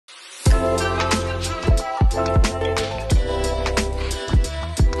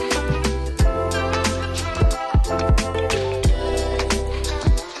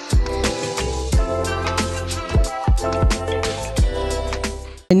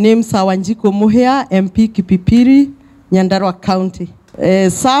My name's Wanjiku Muhia, MP Kipipiri, Nyandarua County.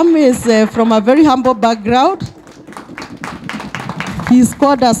 Sam is from a very humble background. He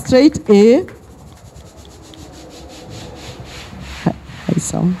scored a straight A. Hi,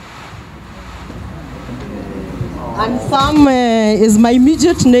 Sam. And Sam is my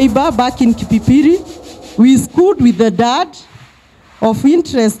immediate neighbor back in Kipipiri. We schooled with the dad. Of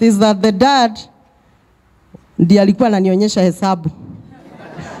interest is that the dad ndiye alikuwa ananionyesha hesabu.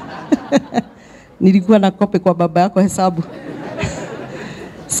 Nilikuwa nakope kwa baba yako hesabu.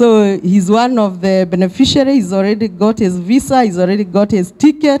 So he's one of the beneficiaries. He's already got his visa. He's already got his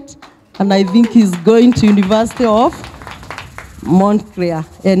ticket. And I think he's going to University of Montclair.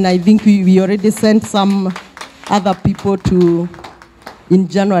 And I think we already sent some other people to in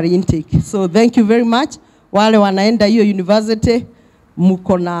January intake. So thank you very much. Wale wanaenda hiyo university,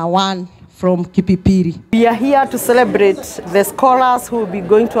 muko na one from Kipipiri. We are here to celebrate the scholars who will be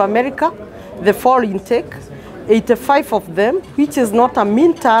going to America, the fall intake, 85 of them, which is not a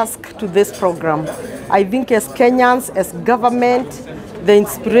mean task to this program. I think as Kenyans, as government, the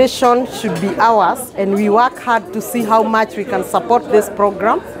inspiration should be ours, and we work hard to see how much we can support this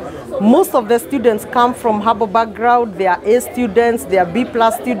program. Most of the students come from humble background. They are A students, they are B+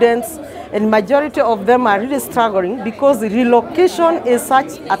 students, and majority of them are really struggling because relocation is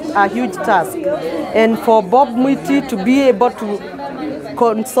such a huge task. And for Bob Mwiti to be able to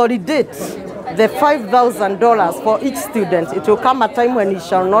consolidate the $5,000 for each student, it will come a time when he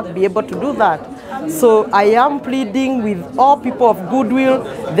shall not be able to do that. So I am pleading with all people of goodwill,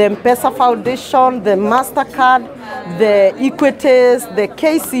 the M-Pesa Foundation, the MasterCard, the Equities, the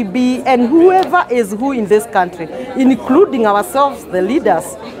KCB, and whoever is who in this country, including ourselves, the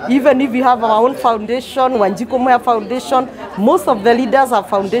leaders. Even if we have our own foundation, Wanjiku Foundation, most of the leaders have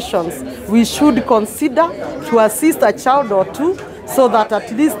foundations. We should consider to assist a child or two so that at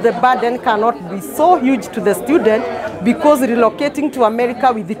least the burden cannot be so huge to the student, because relocating to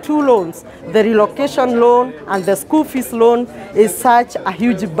America with the two loans, the relocation loan and the school fees loan, is such a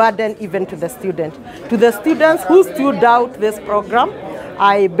huge burden even to the student. To the students who stood out this program,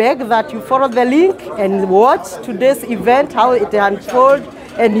 I beg that you follow the link and watch today's event, how it unfolds,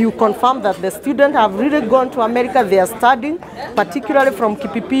 and you confirm that the students have really gone to America. They are studying, particularly from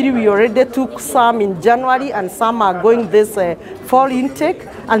Kipipiri. We already took some in January, and some are going this fall intake,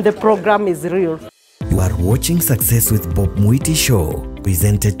 and the program is real. You are watching Success with Bob Mwiti Show,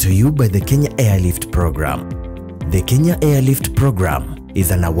 presented to you by the Kenya Airlift Program. The Kenya Airlift Program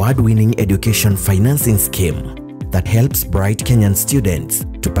is an award-winning education financing scheme that helps bright Kenyan students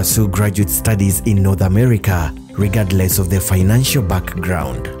to pursue graduate studies in North America, regardless of their financial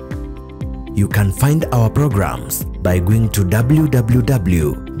background. You can find our programs by going to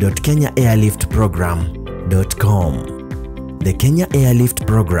www.kenyaairliftprogram.com. The Kenya Airlift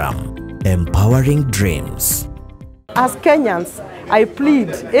Program, empowering dreams. As Kenyans, I plead,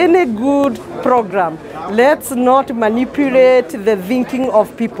 any good program, let's not manipulate the thinking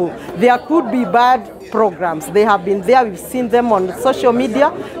of people. There could be bad programs. They have been there, we've seen them on social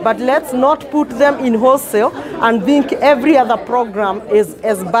media, but let's not put them in wholesale and think every other program is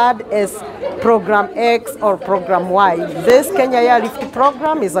as bad as program X or program Y. This Kenya Airlift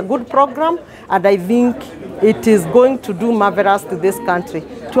program is a good program, and I think it is going to do marvelous to this country.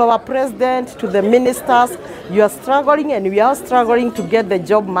 To our president, to the ministers, you are struggling and we are struggling to get the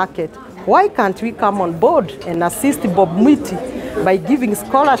job market. Why can't we come on board and assist Bob Mwiti by giving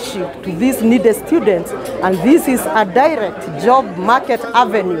scholarship to these needed students? And this is a direct job market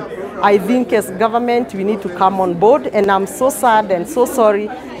avenue. I think as government we need to come on board, and I'm so sad and so sorry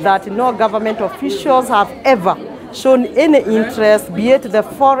that no government officials have ever shown any interest, be it the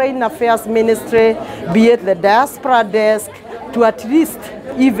Foreign Affairs Ministry, be it the Diaspora Desk, to at least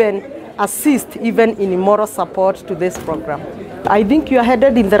even assist even in moral support to this program. I think you are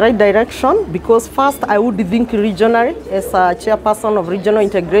headed in the right direction, because first I would think regionally as a chairperson of regional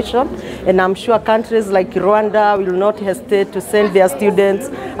integration, and I'm sure countries like Rwanda will not hesitate to send their students.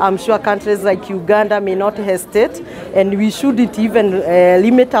 I'm sure countries like Uganda may not hesitate, and we shouldn't even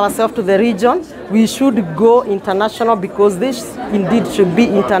limit ourselves to the region. We should go international, because this indeed should be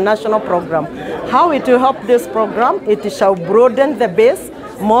international program. How it will help this program? It shall broaden the base.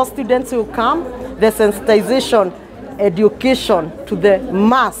 More students will come. The sensitization, education to the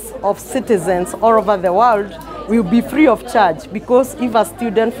mass of citizens all over the world will be free of charge, because if a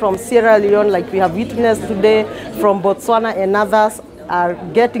student from Sierra Leone, like we have witnessed today, from Botswana and others are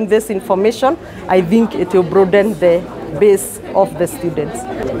getting this information, I think it will broaden the base of the students.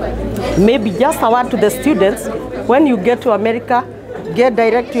 Maybe just a word to the students: when you get to America, get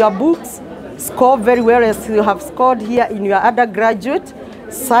direct your books, score very well as you have scored here in your undergraduate,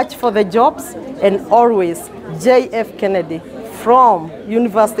 search for the jobs, and always J.F. Kennedy from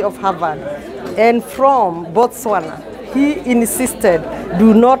University of Harvard and from Botswana. He insisted,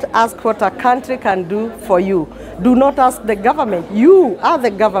 do not ask what a country can do for you. Do not ask the government. You are the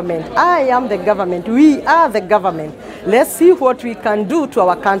government. I am the government. We are the government. Let's see what we can do to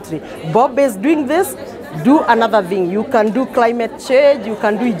our country. Bob is doing this. Do another thing. You can do climate change. You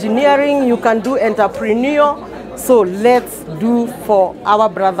can do engineering. You can do entrepreneur. So let's do for our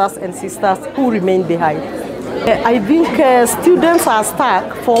brothers and sisters who remain behind. I think students are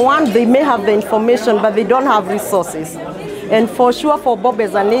stuck. For one, they may have the information, but they don't have resources. And for sure, for Bob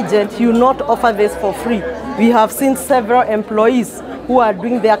as an agent, you not offer this for free. We have seen several employees who are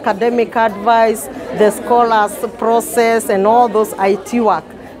doing the academic advice, the scholars process, and all those IT work.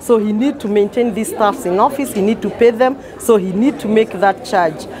 So he need to maintain these staffs in office, he need to pay them, so he need to make that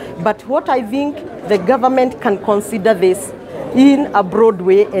charge. But what I think the government can consider this in a broad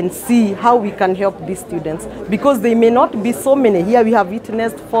way and see how we can help these students, because they may not be so many. Here we have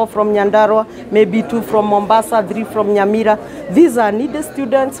witnessed 4 from Nyandarua, maybe 2 from Mombasa, 3 from Nyamira. These are needed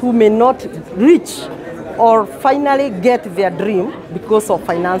students who may not reach or finally get their dream because of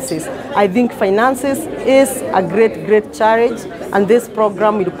finances. I think finances is a great challenge, and this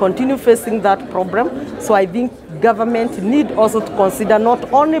program will continue facing that problem. So I think government need also to consider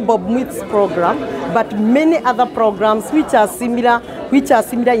not only Bob Mwiti's program, but many other programs which are similar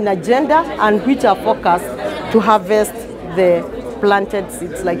in agenda and which are focused to harvest the planted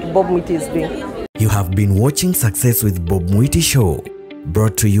seeds like Bob Mwiti is doing. You have been watching Success with Bob Mwiti Show,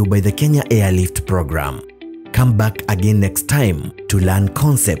 brought to you by the Kenya Airlift Program. Come back again next time to learn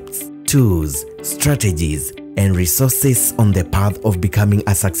concepts, tools, strategies, and resources on the path of becoming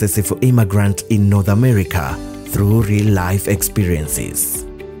a successful immigrant in North America through real-life experiences.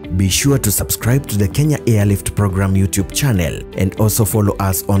 Be sure to subscribe to the Kenya Airlift Program YouTube channel and also follow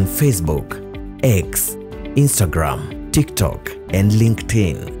us on Facebook, X, Instagram, TikTok, and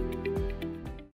LinkedIn.